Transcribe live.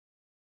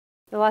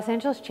The Los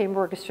Angeles Chamber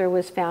Orchestra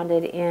was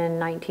founded in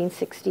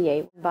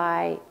 1968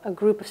 by a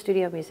group of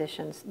studio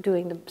musicians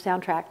doing the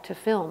soundtrack to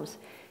films.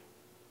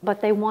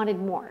 But they wanted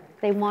more.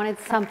 They wanted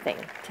something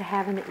to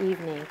have in the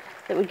evening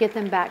that would get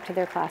them back to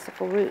their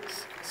classical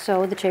roots.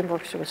 So the Chamber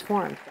Orchestra was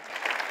formed.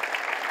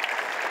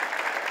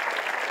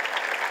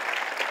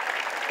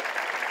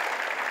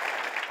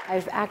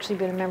 I've actually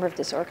been a member of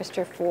this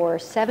orchestra for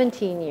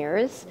 17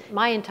 years.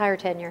 My entire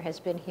tenure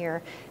has been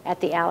here at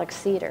the Alex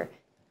Theater.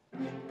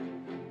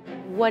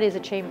 What is a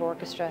chamber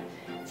orchestra?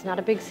 It's not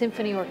a big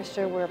symphony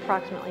orchestra. We're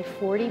approximately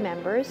 40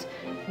 members.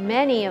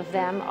 Many of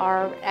them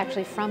are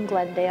actually from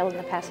Glendale in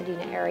the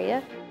Pasadena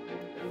area.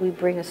 We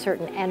bring a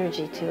certain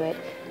energy to it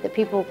that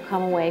people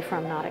come away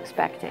from not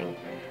expecting.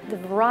 The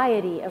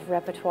variety of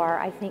repertoire,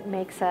 I think,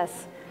 makes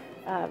us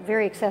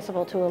very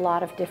accessible to a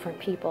lot of different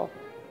people.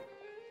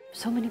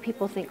 So many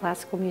people think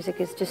classical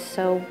music is just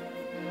so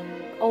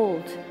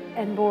old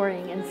and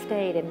boring and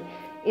staid, and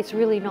it's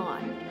really not.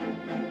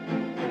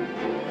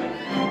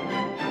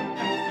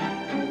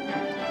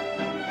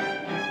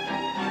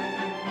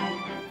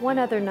 One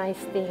other nice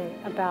thing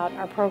about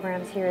our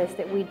programs here is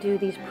that we do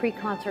these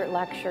pre-concert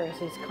lectures,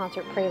 these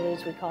concert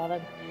preludes we call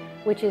them,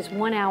 which is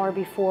 1 hour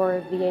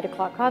before the 8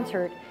 o'clock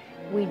concert.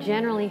 We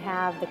generally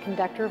have the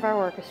conductor of our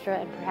orchestra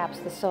and perhaps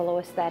the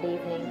soloist that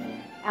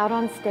evening out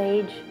on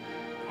stage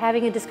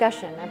having a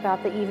discussion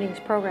about the evening's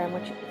program,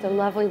 which is a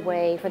lovely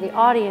way for the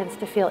audience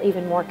to feel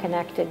even more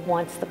connected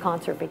once the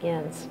concert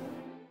begins.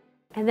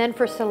 And then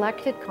for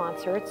selected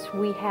concerts,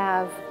 we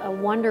have a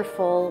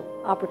wonderful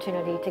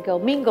opportunity to go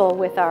mingle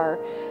with our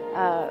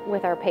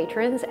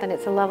patrons, and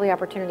it's a lovely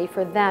opportunity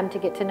for them to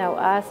get to know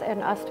us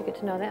and us to get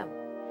to know them.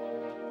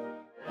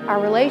 Our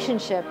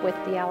relationship with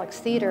the Alex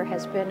Theater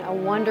has been a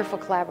wonderful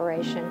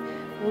collaboration.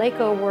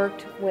 LACO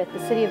worked with the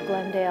City of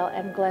Glendale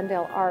and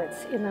Glendale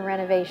Arts in the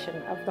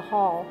renovation of the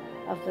hall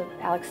of the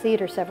Alex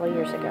Theater several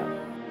years ago.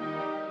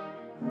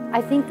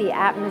 I think the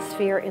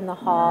atmosphere in the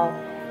hall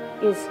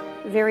is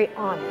very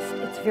honest.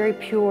 It's very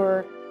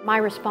pure. My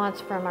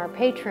response from our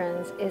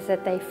patrons is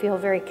that they feel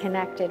very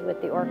connected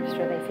with the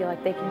orchestra. They feel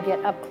like they can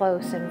get up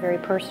close and very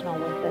personal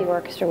with the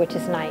orchestra, which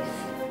is nice.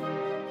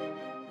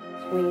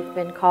 We've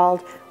been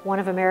called one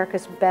of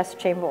America's best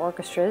chamber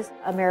orchestras,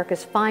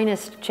 America's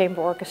finest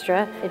chamber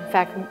orchestra. In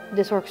fact,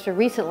 this orchestra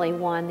recently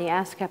won the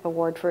ASCAP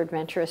Award for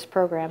Adventurous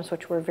Programs,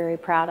 which we're very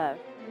proud of.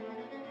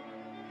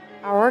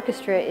 Our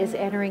orchestra is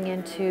entering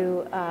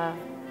into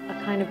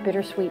a kind of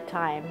bittersweet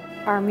time.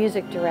 Our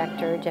music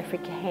director, Jeffrey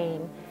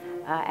Kahane,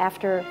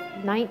 after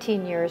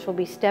 19 years will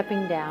be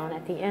stepping down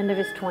at the end of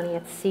his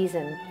 20th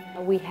season.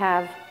 We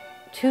have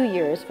 2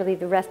 years, really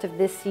the rest of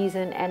this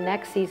season and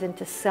next season,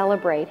 to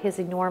celebrate his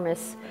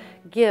enormous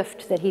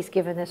gift that he's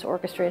given this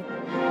orchestra.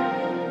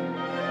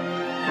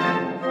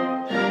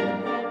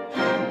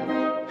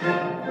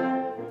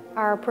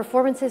 Our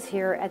performances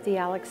here at the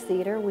Alex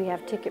Theater, we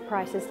have ticket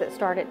prices that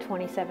start at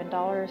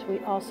 $27. We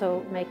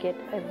also make it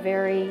a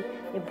very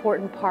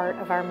important part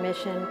of our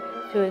mission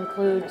to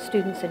include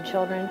students and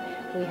children.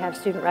 We have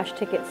student rush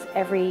tickets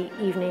every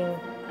evening,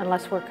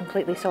 unless we're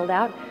completely sold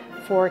out,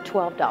 for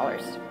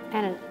 $12.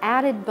 And an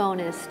added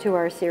bonus to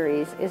our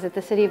series is that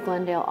the City of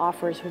Glendale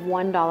offers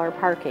 $1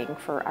 parking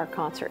for our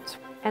concerts.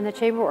 And the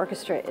Chamber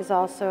Orchestra is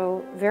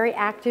also very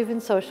active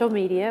in social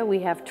media. We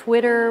have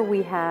Twitter,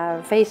 we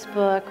have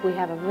Facebook, we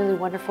have a really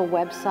wonderful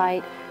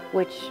website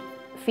which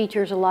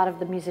features a lot of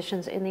the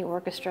musicians in the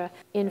orchestra.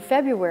 In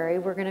February,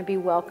 we're going to be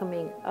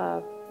welcoming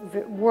a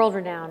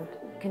world-renowned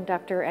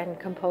conductor and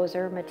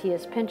composer,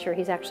 Matthias Pincher.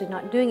 He's actually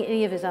not doing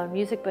any of his own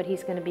music, but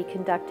he's going to be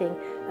conducting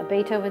a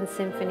Beethoven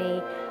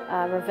symphony,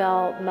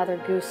 Ravel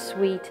Mother Goose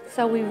Suite.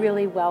 So we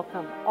really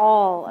welcome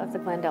all of the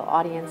Glendale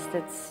audience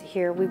that's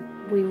here. We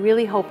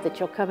really hope that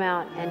you'll come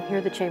out and hear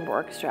the Chamber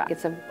Orchestra.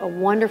 It's a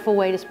wonderful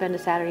way to spend a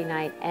Saturday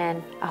night,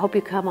 and I hope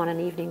you come on an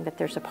evening that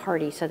there's a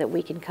party so that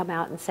we can come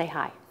out and say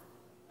hi.